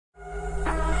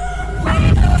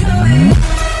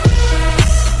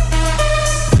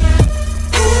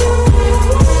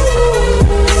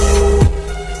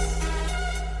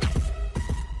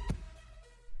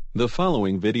The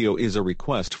following video is a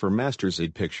request for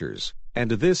masterzeddd Pictures,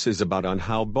 and this is about on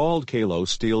how bald Caillou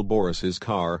steals Boris's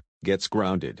car, gets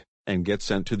grounded, and gets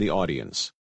sent to the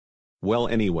audience. Well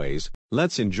anyways,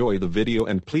 let's enjoy the video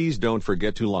and please don't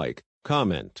forget to like,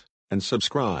 comment, and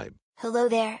subscribe. Hello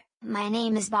there, my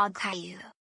name is Bald Caillou.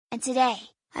 And today,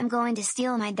 I'm going to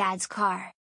steal my dad's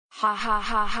car. Ha ha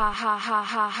ha ha ha ha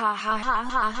ha ha ha ha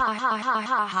ha ha ha ha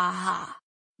ha ha ha.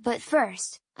 But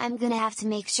first, I'm gonna have to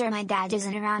make sure my dad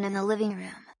isn't around in the living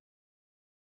room.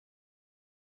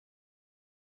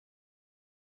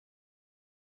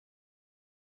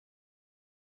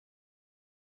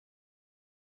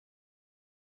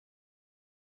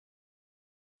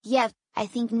 Yep, I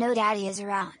think no daddy is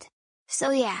around.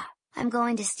 So yeah, I'm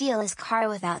going to steal his car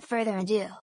without further ado.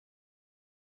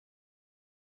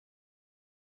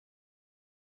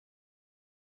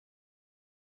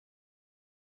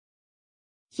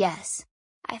 Yes.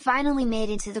 I finally made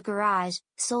it to the garage,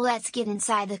 so let's get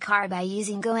inside the car by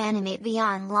using GoAnimate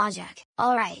Vyond logic.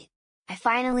 Alright. I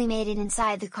finally made it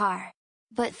inside the car.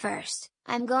 But first,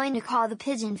 I'm going to call the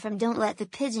Pigeon from Don't Let the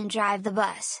Pigeon Drive the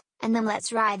Bus, and then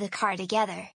let's ride the car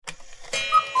together.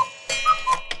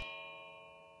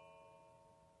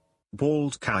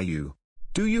 Bald Caillou.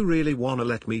 Do you really wanna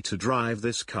let me to drive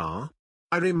this car?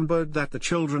 I remembered that the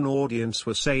children audience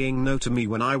were saying no to me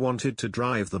when I wanted to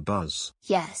drive the bus.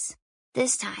 Yes.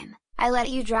 This time, I let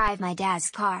you drive my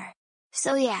dad's car.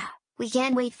 So yeah, we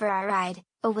can't wait for our ride,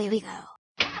 away we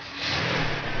go.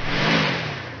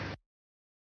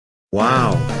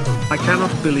 Wow! I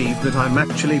cannot believe that I'm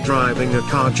actually driving a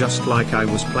car just like I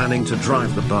was planning to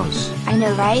drive the bus. I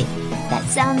know, right? That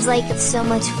sounds like it's so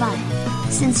much fun.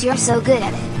 Since you're so good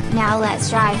at it, now let's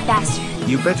drive faster.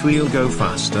 You bet we'll go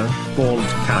faster, Bald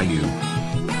Caillou.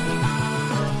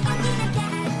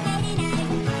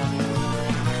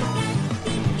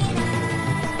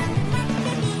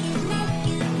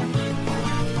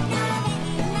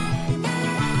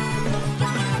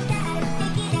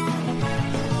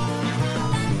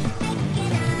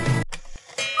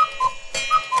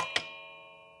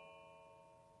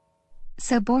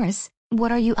 So Boris,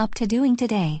 what are you up to doing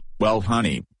today? Well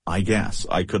honey, I guess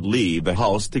I could leave the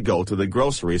house to go to the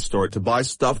grocery store to buy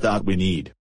stuff that we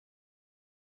need.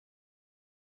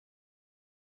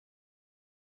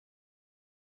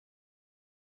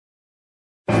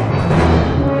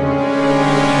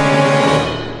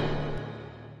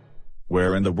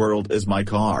 Where in the world is my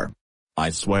car? I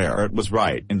swear it was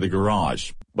right in the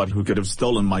garage, but who could have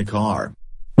stolen my car?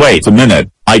 Wait a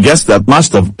minute, I guess that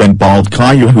must have been Bald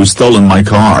Caillou who stolen my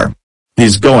car.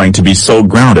 He's going to be so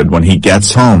grounded when he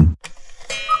gets home.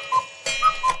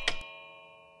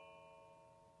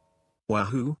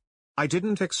 Wahoo! I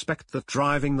didn't expect that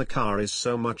driving the car is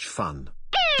so much fun.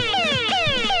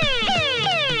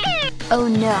 Oh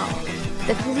no!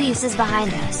 The police is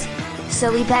behind us.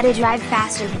 So we better drive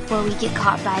faster before we get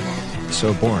caught by them.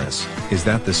 So Boris, is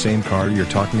that the same car you're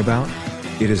talking about?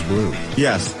 It is blue.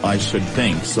 Yes, I should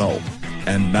think so.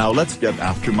 And now let's get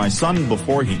after my son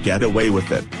before he get away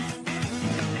with it.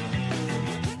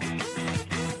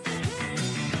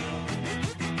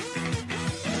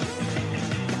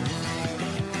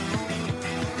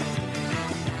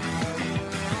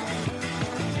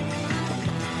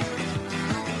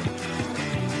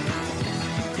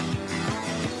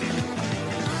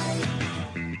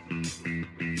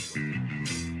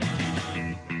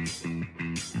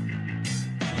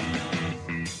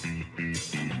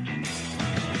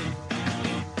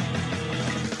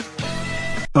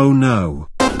 Oh no!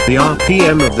 The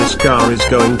RPM of this car is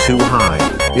going too high,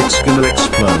 it's gonna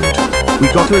explode. We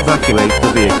got to evacuate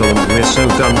the vehicle and we're so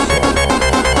done for.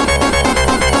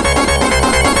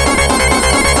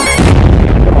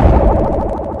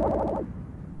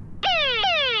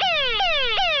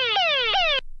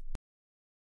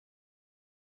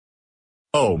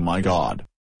 Oh my god.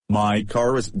 My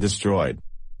car is destroyed.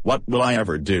 What will I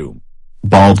ever do?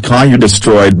 Bald Caillou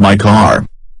destroyed my car.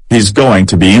 He's going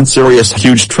to be in serious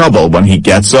huge trouble when he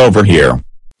gets over here.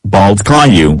 Bald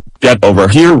Caillou, get over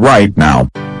here right now.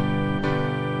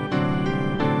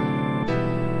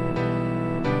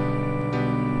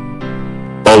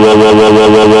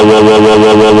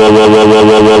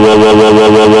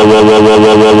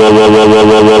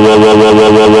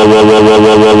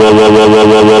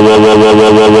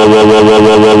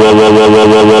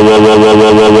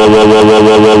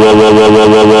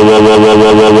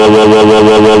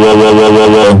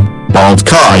 Bald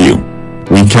Caillou.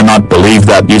 We cannot believe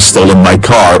that you stolen my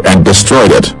car and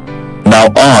destroyed it. Now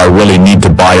I really need to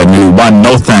buy a new one,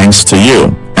 no thanks to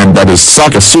you, and that is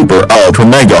such a super ultra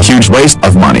mega huge waste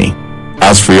of money.